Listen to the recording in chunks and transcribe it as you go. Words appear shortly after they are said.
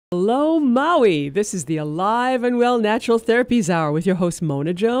Hello, Maui. This is the Alive and Well Natural Therapies Hour with your host,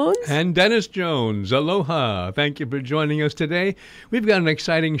 Mona Jones. And Dennis Jones. Aloha. Thank you for joining us today. We've got an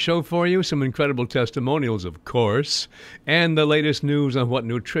exciting show for you, some incredible testimonials, of course, and the latest news on what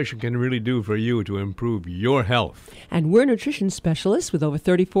nutrition can really do for you to improve your health. And we're nutrition specialists with over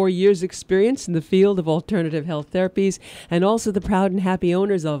 34 years' experience in the field of alternative health therapies, and also the proud and happy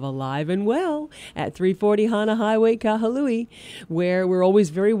owners of Alive and Well at 340 Hana Highway, Kahului, where we're always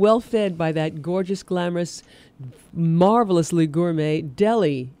very well fed by that gorgeous, glamorous, marvelously gourmet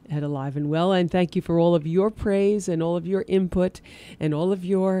deli at Alive and Well. And thank you for all of your praise and all of your input and all of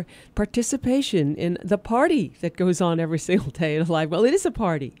your participation in the party that goes on every single day at Alive. Well, it is a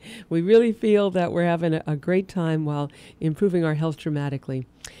party. We really feel that we're having a great time while improving our health dramatically.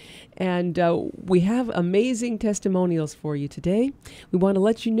 And we have amazing testimonials for you today. We want to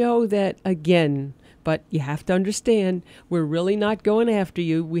let you know that, again, but you have to understand, we're really not going after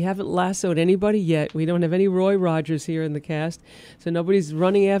you. We haven't lassoed anybody yet. We don't have any Roy Rogers here in the cast. So nobody's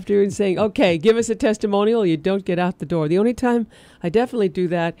running after you and saying, okay, give us a testimonial. You don't get out the door. The only time I definitely do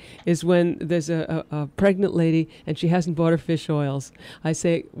that is when there's a pregnant lady and she hasn't bought her fish oils. I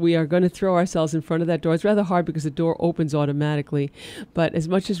say, we are going to throw ourselves in front of that door. It's rather hard because the door opens automatically. But as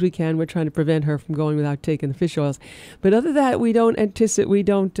much as we can, we're trying to prevent her from going without taking the fish oils. But other than that, we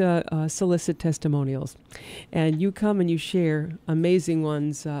don't solicit testimonials. And you come and you share amazing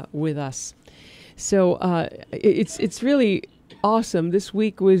ones with us. So it's really awesome. This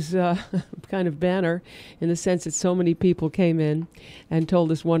week was kind of banner in the sense that so many people came in and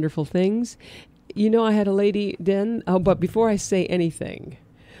told us wonderful things. You know, I had a lady, but before I say anything,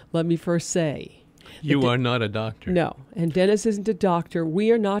 let me first say, you are not a doctor. No, and Dennis isn't a doctor.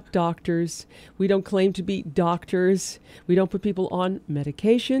 We are not doctors. We don't claim to be doctors. We don't put people on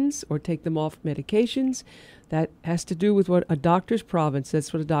medications or take them off medications. That has to do with what a doctor's province.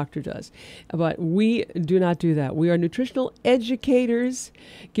 That's what a doctor does. But we do not do that. We are nutritional educators,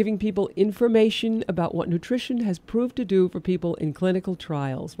 giving people information about what nutrition has proved to do for people in clinical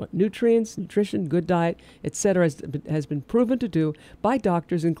trials, what nutrients, nutrition, good diet, etc. has been proven to do by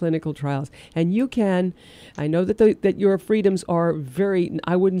doctors in clinical trials. And you can, I know that your freedoms are very,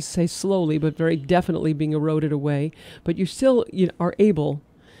 I wouldn't say slowly, but very definitely being eroded away, but you still are able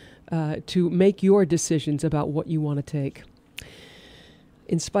to make your decisions about what you want to take,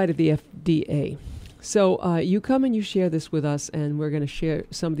 in spite of the FDA. So you come and you share this with us, and we're going to share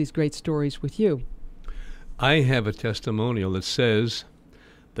some of these great stories with you. I have a testimonial that says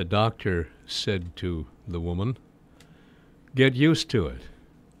the doctor said to the woman, "Get used to it.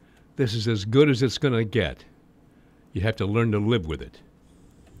 This is as good as it's going to get. You have to learn to live with it."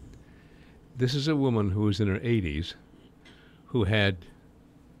 This is a woman who was in her 80s who had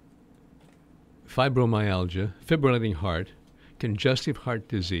fibromyalgia, fibrillating heart, congestive heart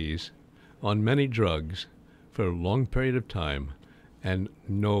disease, on many drugs for a long period of time, and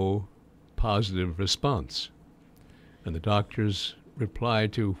no positive response. And the doctors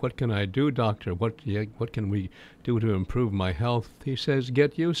replied to, "What can I do, doctor? What can we do to improve my health?" He says,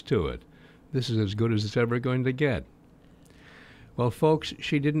 "Get used to it. This is as good as it's ever going to get." Well, folks,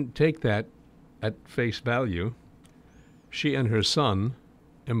 she didn't take that at face value. She and her son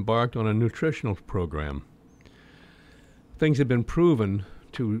embarked on a nutritional program. Things had been proven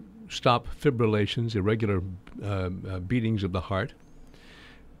to stop fibrillations, irregular beatings of the heart,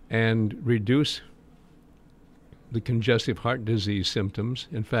 and reduce the congestive heart disease symptoms,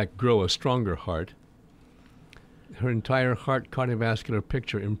 in fact, grow a stronger heart. Her entire heart cardiovascular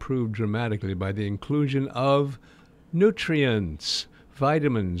picture improved dramatically by the inclusion of nutrients,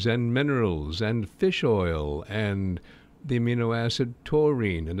 vitamins and minerals and fish oil and the amino acid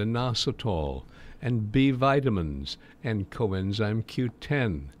taurine and inositol and B vitamins and coenzyme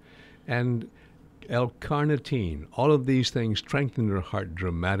Q10 and L-carnitine. All of these things strengthened her heart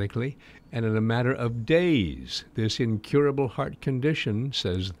dramatically, and in a matter of days, this incurable heart condition,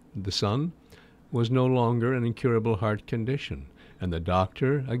 says the son, was no longer an incurable heart condition. And the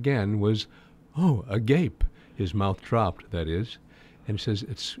doctor, again, was, agape. His mouth dropped, that is, and says,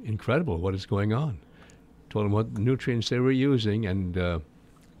 "It's incredible what is going on." Told him what nutrients they were using, and of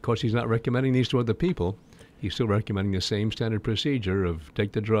course he's not recommending these to other people. He's still recommending the same standard procedure of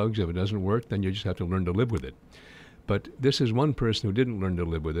take the drugs. If it doesn't work, then you just have to learn to live with it. But this is one person who didn't learn to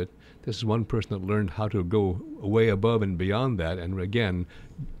live with it. This is one person that learned how to go way above and beyond that and, again,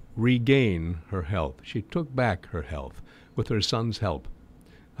 regain her health. She took back her health with her son's help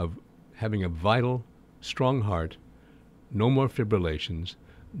of having a vital, strong heart, no more fibrillations,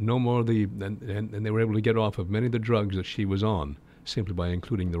 no more and they were able to get off of many of the drugs that she was on simply by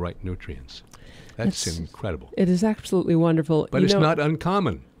including the right nutrients. That's incredible. It is absolutely wonderful. But it's not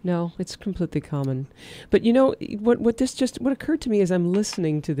uncommon. No, it's completely common. But what occurred to me as I'm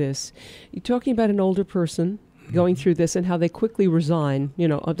listening to this, you're talking about an older person going through this and how they quickly resign.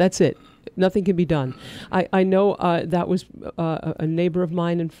 That's it. Nothing can be done. I know that was a neighbor of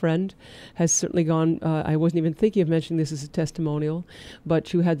mine and friend has certainly gone. I wasn't even thinking of mentioning this as a testimonial, but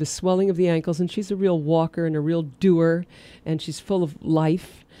she had the swelling of the ankles, and she's a real walker and a real doer, and she's full of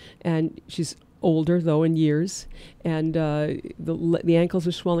life, and she's older though in years, and the ankles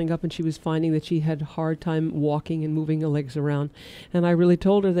are swelling up, and she was finding that she had a hard time walking and moving her legs around. And I really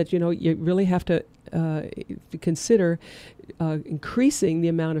told her that you really have to consider increasing the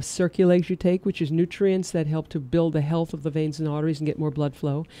amount of circulate you take, which is nutrients that help to build the health of the veins and arteries and get more blood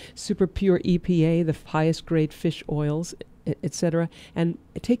flow, super pure EPA, the highest grade fish oils, etc., and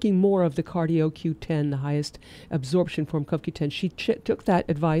taking more of the cardio Q10, the highest absorption form of Q10. She took that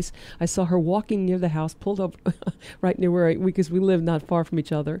advice. I saw her walking near the house, pulled up right near where because we live not far from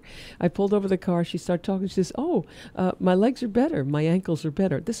each other. I pulled over the car. She started talking. She says, my legs are better. My ankles are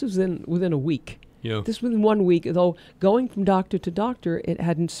better. This was within a week. Yeah. This within 1 week, though going from doctor to doctor, it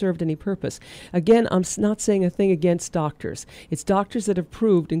hadn't served any purpose. Again, I'm not saying a thing against doctors. It's doctors that have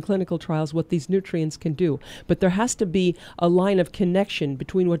proved in clinical trials what these nutrients can do. But there has to be a line of connection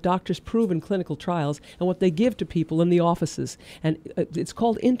between what doctors prove in clinical trials and what they give to people in the offices. And it's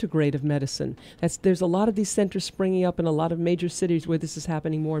called integrative medicine. There's a lot of these centers springing up in a lot of major cities where this is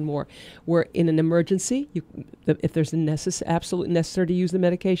happening more and more. Where in an emergency, if there's absolutely necessary to use the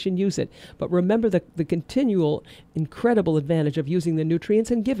medication, use it. But remember the continual incredible advantage of using the nutrients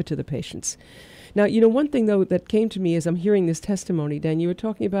and give it to the patients. Now, one thing, though, that came to me as I'm hearing this testimony, Dan, you were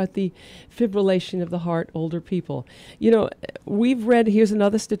talking about the fibrillation of the heart, older people. We've read, here's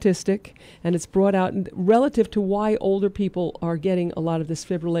another statistic, and it's brought out relative to why older people are getting a lot of this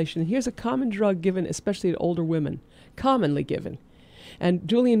fibrillation. And here's a common drug given, especially to older women, commonly given. And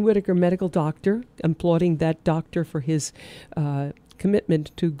Julian Whitaker, medical doctor, applauding that doctor for his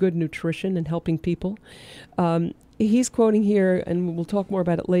commitment to good nutrition and helping people. He's quoting here, and we'll talk more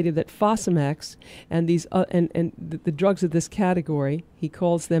about it later, that Fosamax and these the drugs of this category, he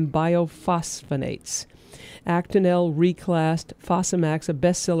calls them biophosphonates. Actonel reclassed, Fosamax, a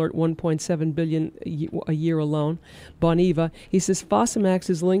bestseller at $1.7 billion a year alone. Boniva, he says Fosamax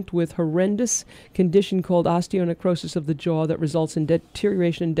is linked with horrendous condition called osteonecrosis of the jaw that results in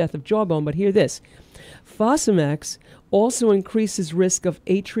deterioration and death of jawbone. But hear this, Fosamax also increases risk of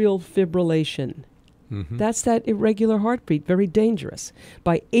atrial fibrillation. Mm-hmm. That's that irregular heartbeat, very dangerous,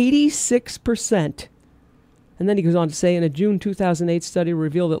 by 86%. And then he goes on to say, in a June 2008 study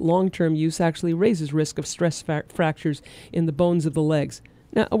revealed that long-term use actually raises risk of stress fractures in the bones of the legs.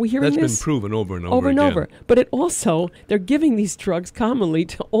 Now, are we hearing this? That's been proven over and over and again. over. But it also, they're giving these drugs commonly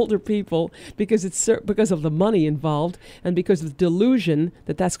to older people because because of the money involved and because of the delusion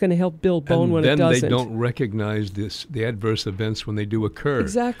that that's going to help build bone when it doesn't. And then they don't recognize the adverse events when they do occur.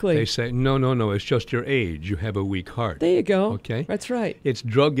 Exactly. They say, no, it's just your age. You have a weak heart. There you go. Okay? That's right. It's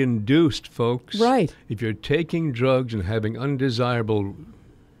drug-induced, folks. Right. If you're taking drugs and having undesirable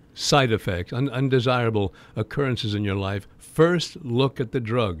side effects, undesirable occurrences in your life, first look at the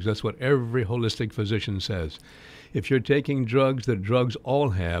drugs. That's what every holistic physician says. If you're taking drugs, the drugs all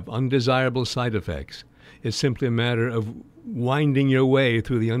have undesirable side effects. It's simply a matter of winding your way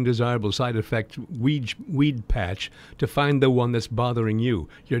through the undesirable side effect weed patch to find the one that's bothering you.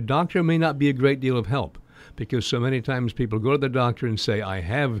 Your doctor may not be a great deal of help, because so many times people go to the doctor and say, I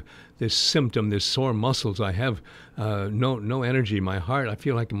have this symptom, this sore muscles, I have no energy, my heart, I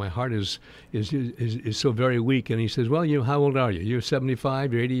feel like my heart is so very weak. And he says, well, how old are you? You're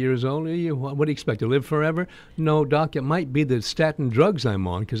 75, you're 80 years old, what do you expect, to live forever? No, doc, it might be the statin drugs I'm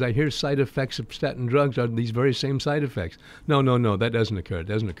on, because I hear side effects of statin drugs are these very same side effects. No, that doesn't occur. It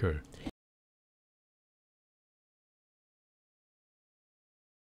doesn't occur.